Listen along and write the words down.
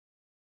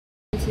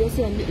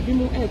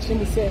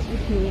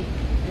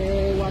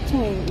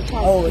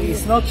Oh,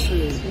 it's not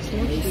true.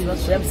 It's not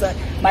true. I'm sorry.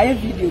 My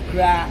video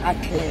cry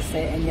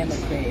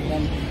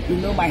and you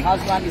know my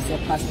husband is a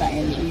pastor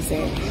and he's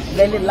a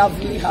very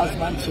lovely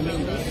husband to me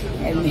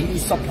and he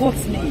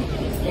supports me.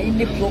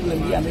 Any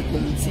problem here,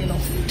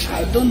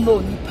 I don't know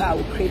Nipa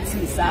will create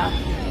this.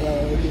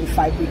 They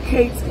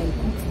fabricate and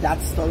put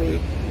that story.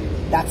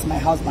 That's my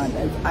husband.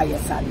 I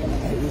is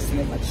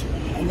never true.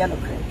 And you're not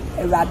correct.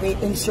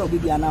 Agradaa ensure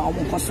we are now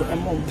almost a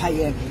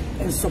empire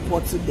and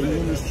support the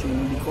ministry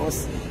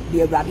because the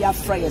Agradaa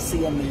Friar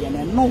say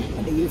and no,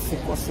 and the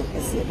focus of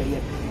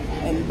SCA.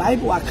 And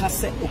Bible I can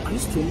say o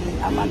Christian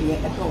amani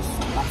edos,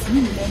 but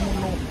me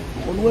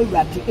no on where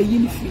Agradaa a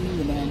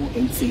uniform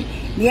and see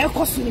near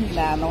costing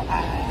no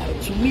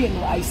to me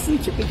no I see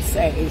to big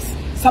say is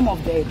some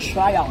of the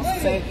trials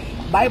say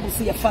Bible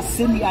say a first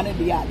sin and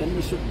then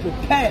we should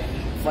prepare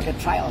for the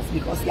trials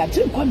because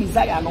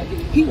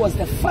he was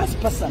the first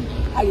person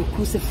I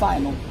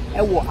crucified no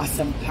e wo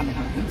asem kan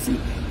nti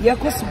ye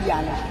koso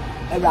bia no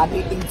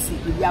Agradaa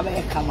nti bia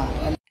be kama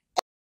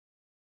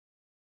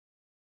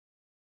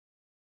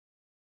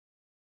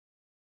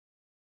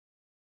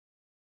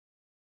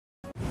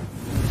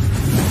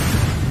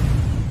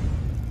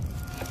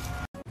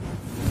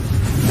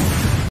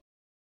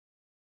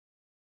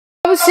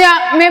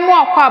Busia memo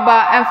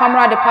akwaba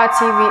emfamra de part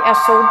TV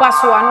eso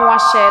baso anu wa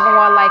share no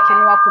wa like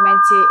no wa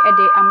comment e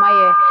de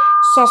amaye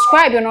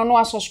subscribe no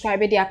wa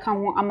subscribe de aka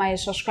ho amaye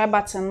subscribe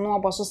button no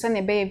oboso se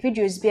ne be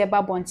videos bi e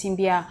ba bontin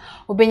bia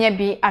obenya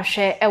bi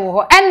ahwe e wo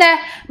ho ene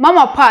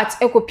mama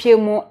part ekopie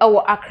mu e wo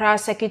Accra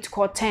Circuit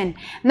Court 10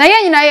 na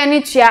ye nyina ye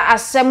ne tua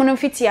asem no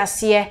fiti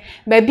ase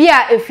ba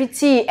bia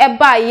efiti e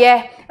ba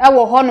ye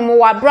ewo hono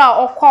wa bra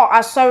okọ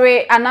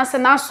asori anase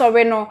na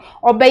asori no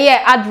obeye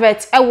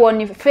advert ewo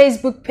ni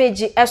Facebook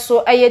page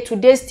eso eye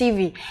Today's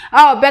TV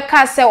a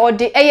obeka se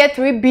ode eye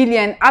 3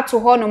 billion ato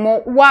hono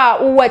mo wa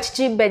wo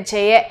achichi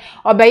bencheye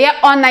obeye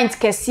online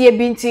kese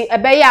binti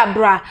ebeye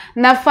abra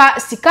nafa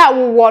sika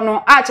wo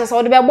no a chese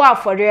ode bebo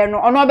afore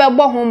no ono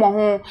bebo ho mo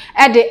ho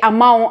ede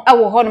amawo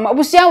ewo hono mo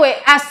abusia we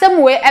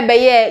asem we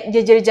ebeye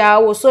jejerija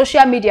wo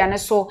social media ne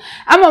so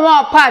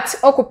amama part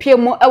okopie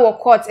mu ewo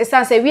court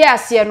esanse wi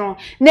ase no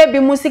na bi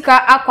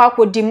musika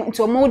akwakodim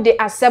nti omo de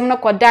asem no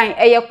kodan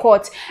eye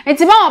court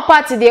nti ma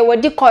party de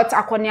wodi court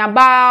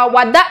akoniaba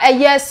wada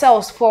eye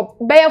sales for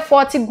be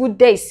 40 good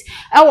days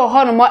ewo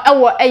hono mo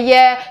ewo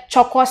eye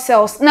choco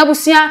sales na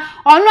busia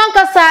onu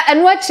ankasa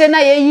enu akire na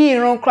ye yi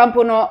ron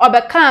krampo no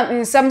obeka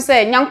nsem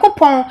se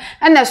nyankopon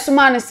na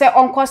suma ne se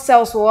onko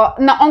sales wo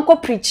na onko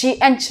preachi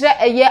enkire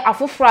eye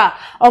afofra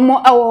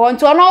omo ewo ho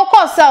nti onu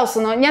onko sales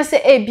no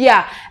nyese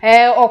ebia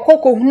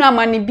okoko hunu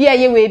amane bia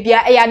ye we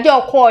bia eyade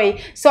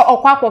okoi so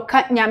okwa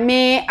ka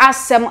nyame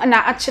asem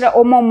na akire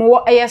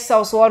omomo eye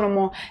sales wono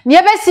mo ne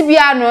ebesi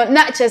bia no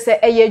na chese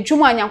eye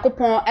dwuma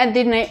nyankopon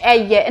ende ne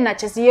eye na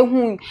chese ye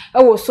hu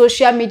ewo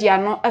social media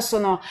no eso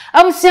no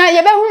abusia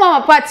ye be hu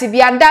mama party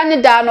bia nda ne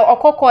da no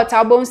okokota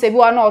abon se bi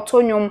wa na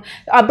otonyum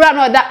abra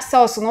no da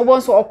sales no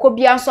bon so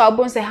okobia so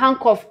abon se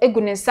handcuff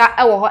egunesa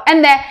ewo ho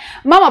ene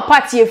mama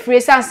party e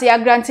free sanse ya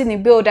granting ni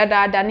bill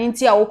da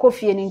nti a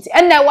wokofie nti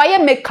ene wa ye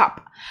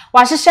makeup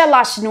wa hyehyɛ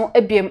lash no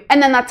ebiem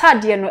ene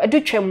natade no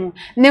edutwam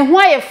ne ho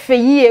aye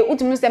feyie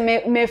utumi se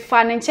me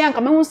fa ne nkyɛn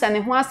ka me hu se ne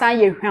ho asan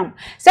ye hwam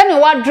se ne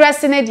wa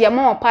dress ne de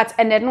mama part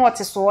ene no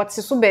ote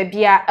so ba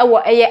bia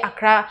ewo eye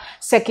Accra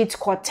Circuit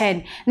Court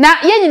 10 na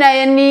ye nyina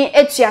ye ni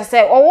etua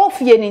se owo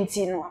fie ne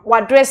nti no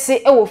wa dress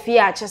ewo fie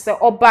a kyese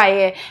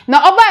obaye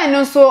na obaye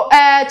no so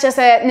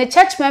kyese ne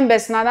church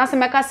members na se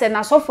meka se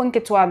na sofo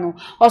nketwa no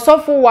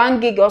osofo 1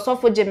 gig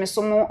osofo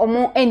jemesomo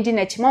omo endi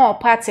na chi mama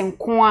part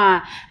nko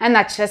a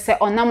na kyese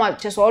onam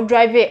just or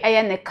drive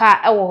eye ne car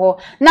ewo ho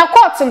na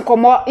court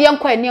nkomo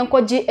yenko ani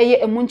enkoji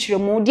eye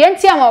emunchiremu de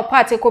ntia ma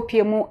part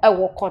ekopie mu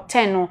ewo court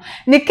 10 no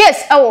ni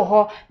case ewo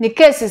ho ni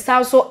case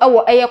so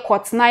ewo eye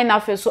court 9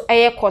 afi so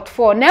eye court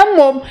 4 na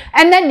mom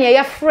ene ne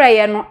eye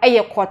freye no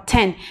eye court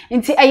 10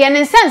 nti eye ne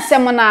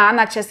nsensem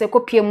na chese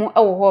kopie mu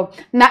ewo ho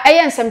na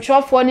eye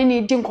nsemtwerefo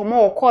ne di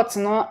nkomo wo court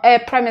no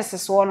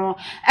premises wo no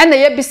ene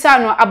ye bisa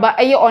no aba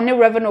eye one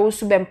revenue wo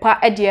subempa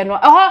ede no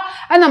eho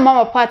ana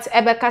mama part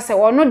ebeka se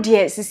wo no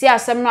de sisi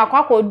asem no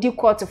akwakọ di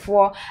court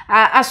for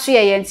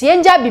asoye yenti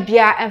yenja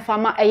bibia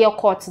emfama eye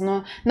court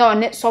no na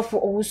one sofo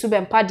owusu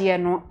bempa de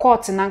no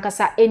court na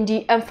nkasa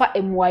endi emfa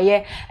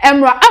emuaye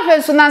emra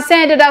afenso na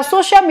sen de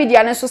social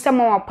media ne so se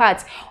mama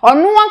part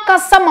onu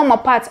ankasa mama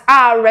part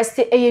arrest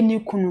eye ni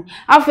kunu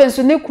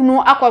afenso ne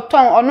kunu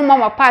akoton onu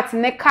mama part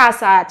ne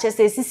kasa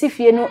chese sisi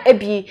fie no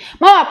ebi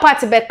mama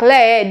part be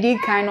clear di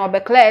kind no be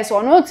clear so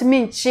onu timi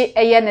nchi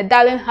eye ne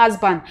darling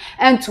husband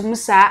entum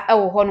sa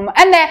ewo hono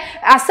ene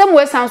asem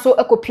we sanso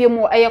ekopie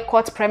mu eye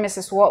court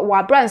premises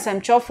wa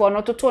bransam chofo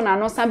no toto na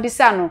no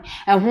sambisa no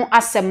ehu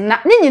asem na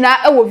ni nyina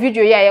ewo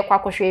video ya ye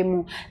kwakohwe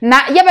mu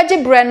na ye beje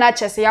bre na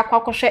chese ya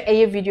kwakohwe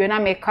eye video na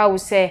meka wo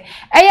se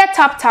eye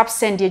tap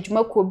send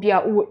adwuma ko bia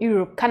wo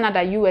Europe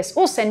Canada US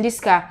o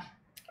sendiska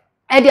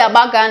Edi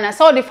abagana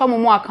so the form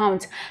mo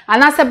account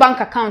anase bank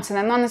account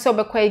na no se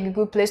obekwa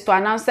Google Play Store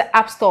anase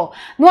App Store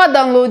no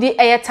download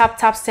the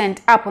tap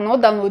send app no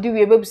download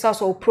we bebusa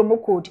so promo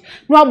code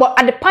no abo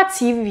Adepa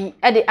TV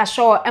edi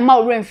assure ema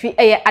oremfi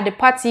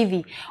Adepa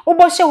TV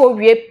obo she ho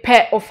wie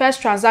per o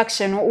first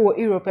transaction o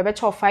Europe e be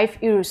cho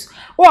 €5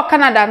 o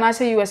Canada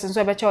anase US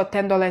so be cho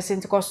 $10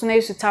 into cost na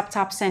use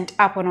tap send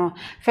app no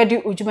fedi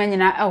ujuma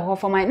nyina e ho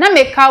for my na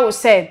make how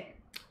say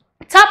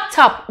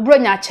tap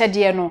bronya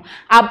chede no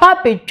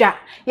aba bedwa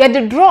ye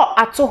de draw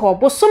ato ho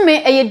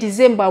bosome eye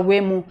December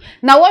we mu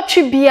na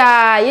watwe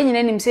bia ye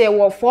nyina nim say ye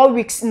 4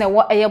 weeks na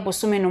wo eye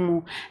bosome no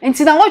mu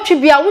enti na watwe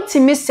bia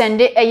wutimi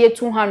sende eye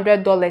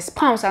 $200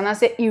 pounds and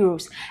say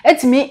euros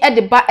etimi e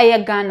de ba eye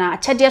Ghana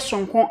chede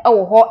sonkon e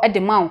wo ho e de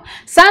ma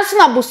sanso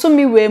na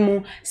bosome we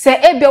mu se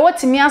e bia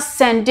wutimi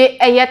asende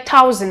eye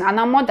 1000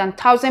 and more than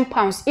 1000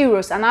 pounds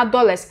euros and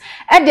dollars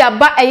e de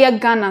aba eye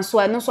Ghana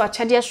so no so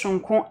chede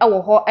sonkon e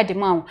wo ho e de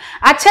ma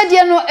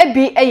achede no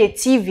ebi eye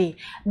TV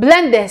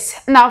blenders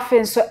na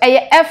afen so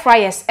eye air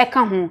fryers eka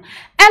ho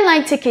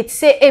airline ticket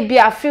say ebi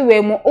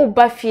afiwe mu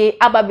oba fie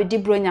ababedi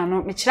bronya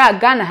no me kira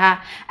Ghana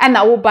ha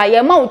na wo ba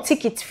ye ma wo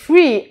ticket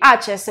free a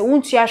chese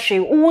wontu ahwe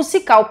wo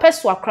sika wo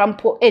peso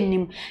akrampo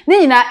enim ni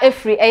nyina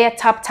efree eye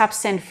tap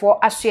send for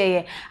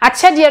asoye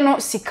achede no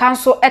sika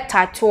nso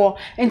etato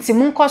enti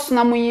munkoso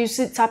na mun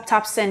use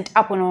tap send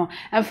app no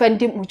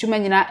emfandi mujuma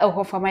nyina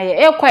eho fama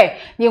ye ekwe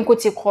ye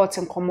nkoti court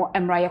nkomo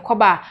emra ye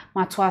koba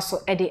mato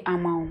aso ede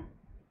amount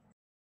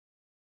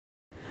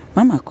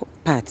Mama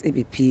part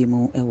EBP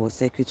mu ewo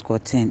circuit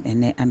court 10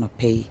 ene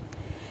anopei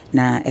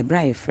na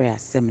ebra ye free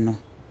asem no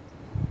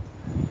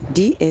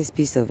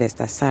DSP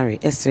Sylvester Sari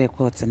esre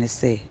court ne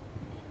say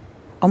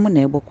omo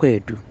na ebokwa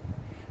edu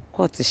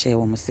court she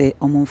wo mo say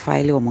omo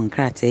file omo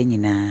nkrata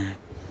nyina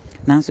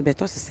nanso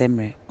beto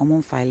sesemre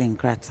omo file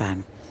nkrata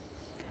no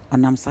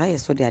onam sa ye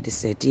so de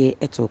adesede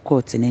eto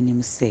court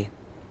n'anim say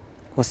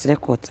was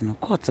court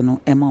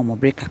no ema omo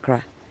break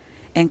akra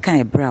enka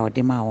ebra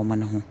ode ma wo mo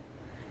no ho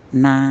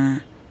na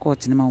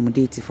court na ma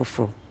date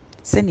for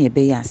se ne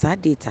be ya sa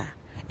data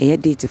e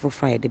date for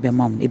Friday be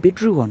mom e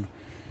bedru ho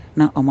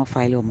na omo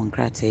file omo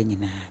nkrata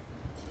nyina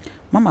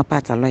mama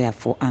pata lawyer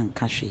for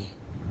anka hwe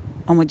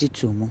omo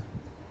jitu mu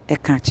e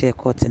ka che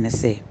court ne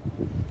se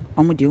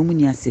omo de omu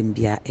ni asem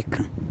bia e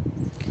ka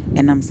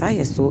enam sa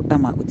yeso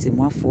ama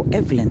otimuafo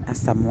Evelyn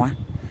Asamoah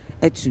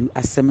etu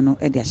asem no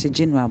e de ahye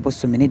January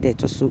boso me de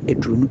to so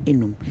edru no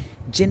enum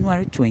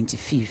January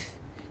 25th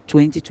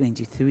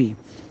 2023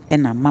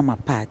 ena mama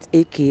part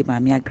aka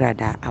mami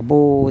Agradaa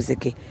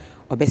abozeke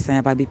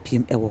obesan ba be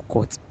pim e wo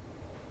court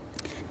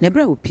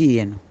nebra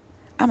opie no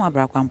ama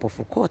bra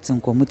kwampofo court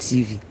nkomo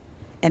TV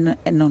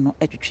eno no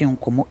etwetwe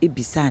nkomo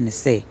ebisa ne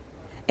se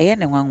eye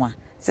ne nwanwa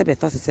se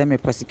beto seseme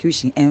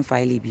prosecution en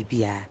file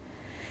bibia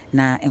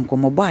na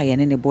nkomo bo aye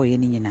ne boye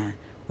ni nyina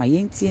ma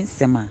yentie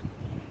nsema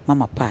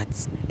mama part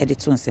e de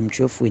to nsem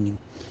twefo anim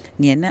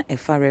ne na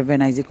efa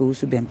Reverend Isaac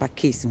Owusu bempa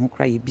case ho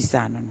kra ye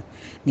bisa no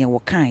ne wo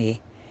kan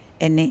ye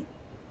ene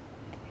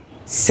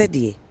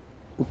sedie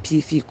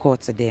opie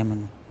court dem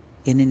no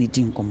ene ne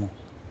di nkomo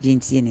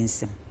yentie ne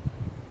nsem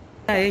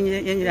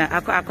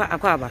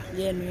akwa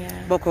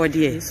boko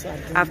die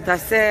after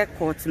say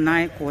court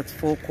 9 court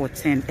 4 court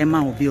 10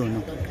 ema obi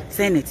ono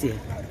senate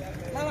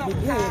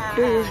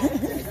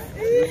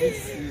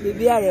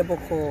bibiare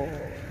boko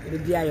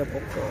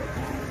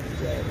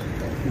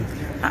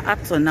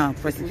up to now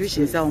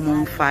prosecution say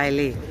on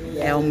file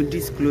on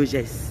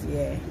disclosures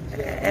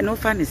and no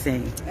funny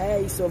saying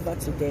it's over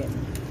to them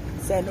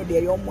say no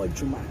they more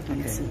juma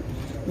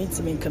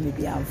meeting can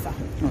be alpha.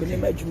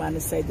 The Juma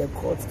said the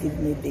court give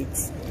me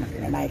dates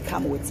and I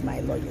come with my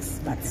lawyers.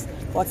 But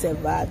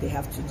whatever they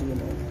have to do,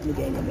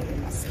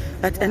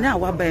 But now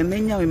what by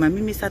many of my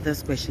miss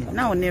this question.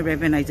 Now near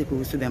Reverend Isaac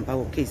Owusu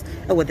Bempa case.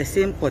 I was the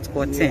same court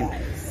 10.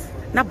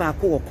 Na ba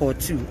ko court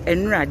 2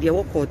 enra de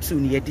wo court 2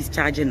 near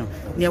discharging no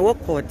near wo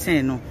court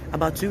 10 no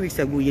about 2 weeks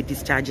ago you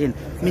discharging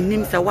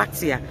minim say what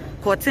here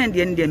court 10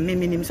 de dem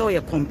minim say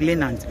you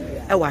complainant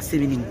e was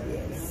saying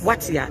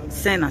what here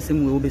send as we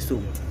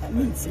obeso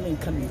means me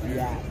come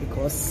here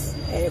because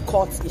a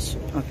court issue.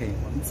 Okay.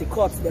 It's a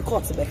court, the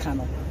court be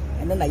canon.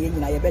 And then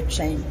I be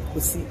train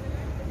to see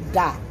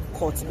that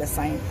court be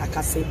sign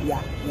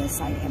akasebia yen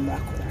sign emra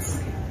court.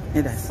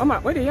 Yes. Mama,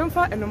 where the young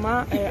fat and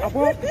ma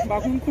abo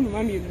bakun kunu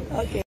mami.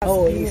 Okay.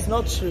 Oh, it's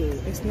not true.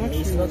 It's not true.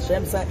 It's not true.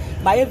 I'm saying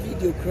my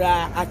video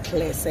cry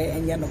clear say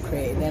and you know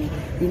cry. Then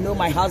you know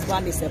my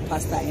husband is a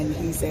pastor and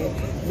he's a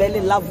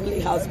very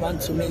lovely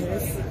husband to me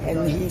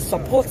and he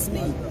supports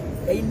me.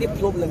 Any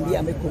problem here,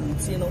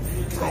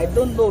 I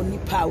don't know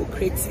Nipa will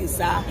create this,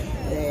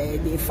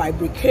 they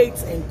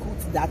fabricate and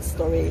put that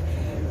story.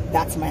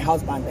 That's my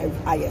husband.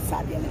 I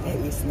said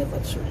it's never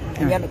true.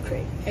 I'm gonna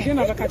cry. You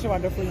never catch a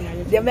wonderful.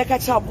 They make a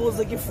child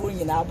bozagi for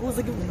you now.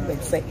 Bozagi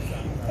would say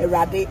a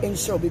rade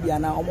ensure baby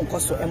and now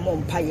also a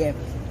mom pie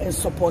and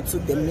support to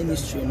the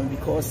ministry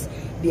because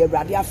the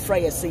radia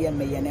friar say and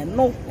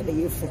no and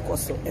the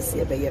focus as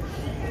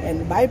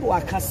and Bible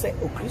I can say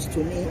o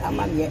Christo ni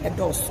amanye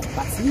edos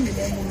but ni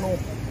no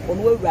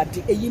ono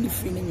awurade eyi ni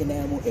free ni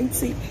nyina mu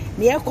enti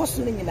ne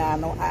ekoso ni nyina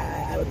no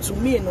to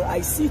me no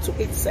I see to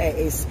it say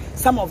is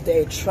some of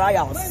the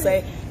trials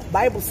say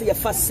Bible say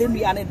first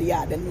semia ne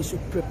there then we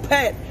should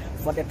prepare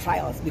for the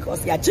trials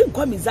because ya Jim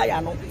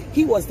Messiah no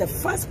he was the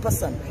first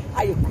person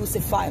I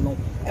crucified no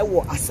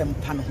ewo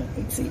asempa no ho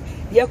enti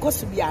ye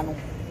ekoso bia no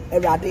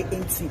Erade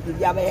enti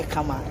bibia be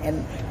kama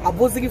and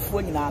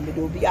abozigifo nyina me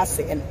do be ase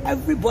and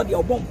everybody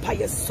obon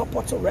paye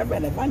support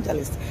Reverend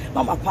Evangelist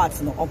mama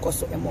part no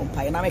onkoso emon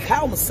paye na me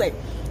kai am say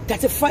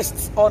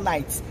 31st all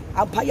night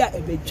ampaya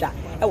ebeja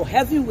e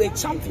heavyweight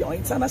champion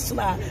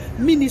international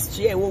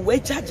ministry e wo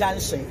wecha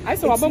junction I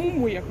saw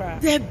abamu ye kra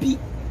there be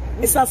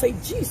it's as say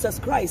Jesus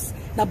Christ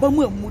na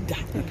bamu amuda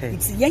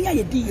it's yenya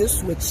ye di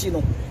Yesu achi no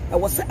e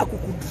wo se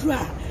akukudru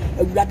a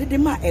awurade de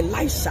ma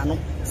Elisha no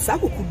sa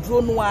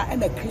akukudru no a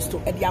na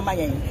Kristo e de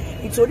amayen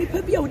it's odi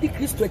pa bia odi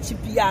Kristo achi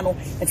bia no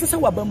enti se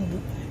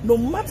wabambu no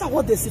matter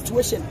what the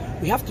situation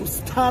we have to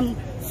stand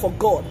for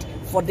God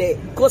for the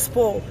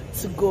gospel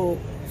to go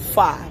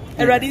far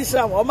already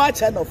some o ma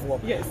channel for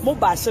mo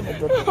ba se me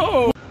do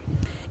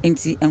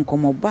enti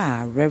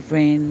enkomoba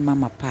Reverend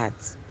Mama Pat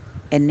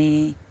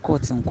ene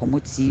court nkomo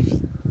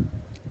TV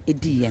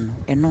edi ye no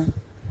eno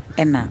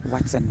ena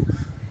wate no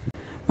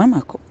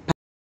mama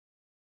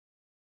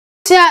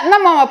tia na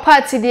mama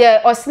party de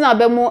osina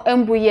abemu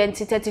embuye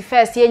nti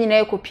 31st ye nyina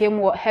ekopiem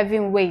wo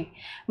heaven way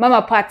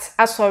mama part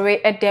asore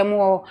edem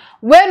wo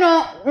we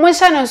no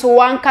munhya no so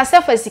wanka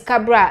sefa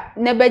sikabra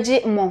na beji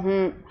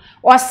mohu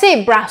o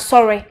se bra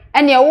sorry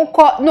ene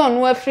wukọ no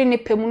no afri ni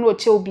pemu no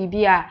che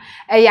obibi a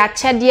ya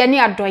chede ne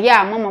adoye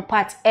a mama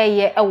part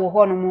eye ewo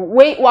ho no mo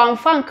we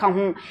wanfa nka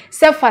ho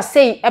sefa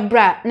sei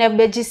ebra na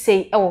beji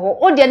sei ewo ho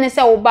o de ne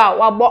se wo ba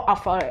wabo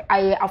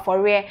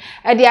afore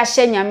e de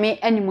ahye nyame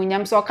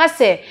animunyam so ka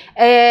se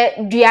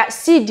dua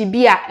seed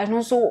bi a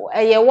eno so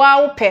eye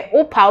wa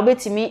wo pa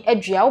obetimi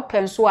adua wo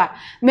penso a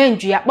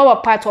mendua baba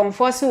part on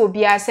force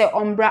obi a se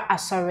ombra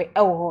asore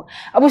ewo ho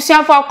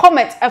abusuafo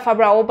comment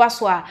efabra wo ba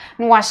so a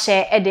no wa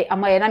share e de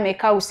amaye na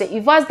meka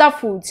Ivasda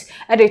Foods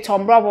at the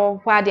Tombravo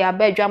where they are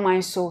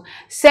bedjaman so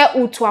say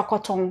utu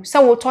akoton say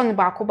woton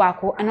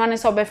bako and one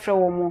is obefre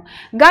womo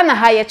Ghana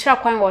ha ye tra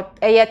kwan what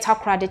a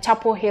takra the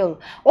Chapel Hill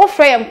o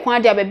frey em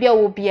kwan dia baby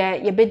will be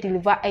ye be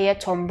deliver a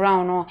Tom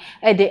Brown or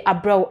e de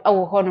abrow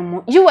ewo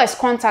honomo US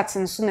contacts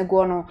in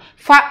sunego no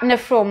fa ne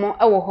from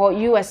ewo ho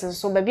US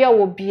so baby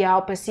will be a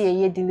opese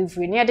ye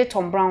delivery near the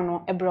Tom Brown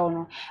or ebro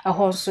no a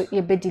ho so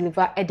ye be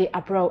deliver e de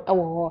abrow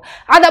ewo ho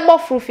other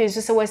bofru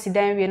fees so we si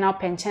dan we now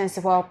penchance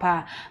for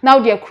pa now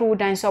the crew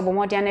dan so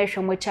bomodian na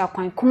hwemo cha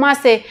kwan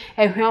Kumase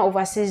ehwan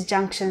overseas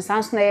junctions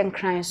anso na yen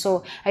kran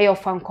so ayo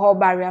fan call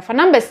barrier for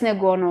numbers na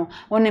go no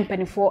wonim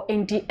penifo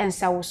ndi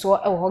ensa wo so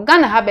ewo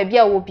Ghana ha ba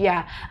bia wo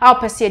bia a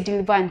opese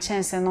deliver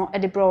chance no e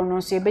de bro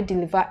no so e be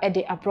deliver e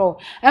de abroad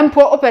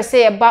empo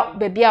opese e ba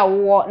bia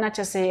wo na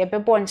chese e be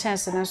bo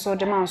chance no so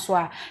de man so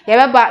a ye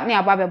be ba na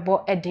aba be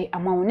bo e de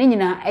amawo ni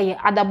nyina e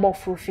adabo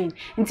frufin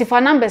nti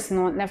for numbers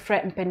no na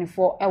frɛ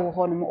mpenifo ewo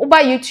ho no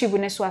oba YouTube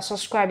ne so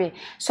subscribe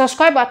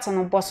button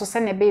no boss so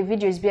send be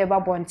videos be eba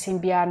bontin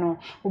bia no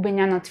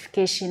ubenya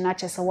notification na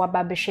chese wa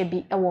ba behwe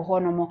bi ewo ho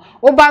no mo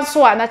oba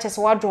so a na chese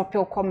wa drop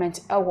your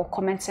comment ewo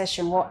comment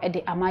section ho e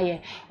de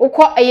amaye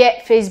ukọ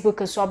eye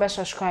Facebook so be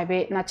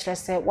subscribe na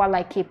chese wa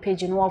like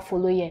page no wa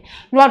follow ye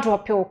no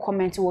drop your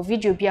comment wo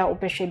video bia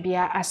obehwe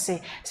bia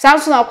ase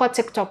sanso na ukọ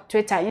TikTok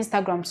Twitter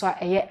Instagram so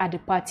eye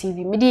Adepa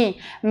TV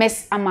midi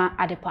Miss Ama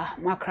Adepa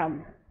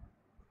makram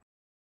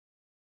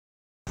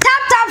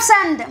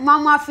send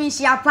mama fish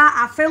yapa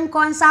afem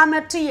konsa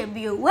meto ye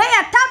bio we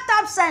ya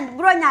tap send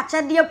bro nya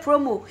chede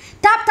promo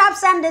tap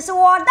send this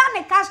wo da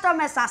ne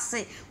customers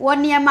ase wo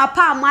ne ma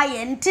pa ma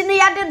ye ntini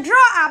ya de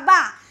draw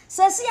aba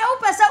sesi ya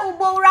upese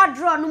ubowra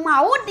draw no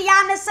ma wo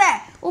dia ne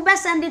se ube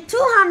send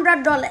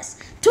 $200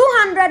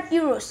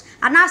 €200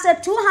 and I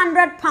said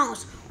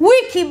 £200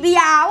 wiki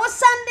bia wo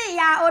send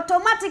ya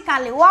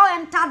automatically wo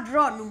enter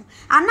draw no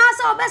and I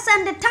said ube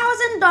send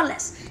 $1,000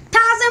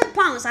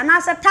 £1,000 and I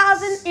said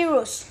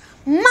 €1,000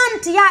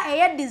 month ya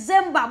eye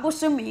December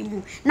bosomi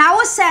mu na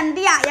wo send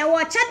ya ye wo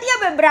chede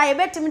bebra ye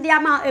betim dia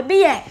ma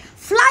ebi ye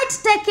flight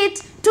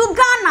ticket to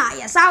Ghana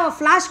yes our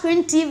flash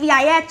screen TV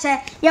ya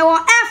che ye wo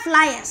air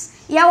flyers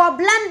ye wo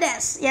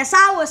blenders yes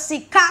our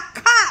sika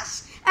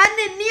cash and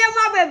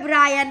niema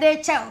bebra ye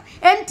de che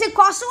enti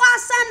koso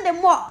send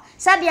more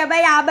said ye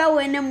be ya be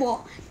win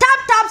more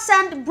tap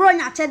send bro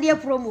nya chede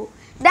promo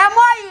the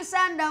more you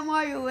send the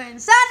more you win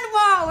send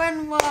more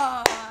win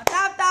more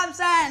tap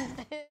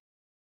send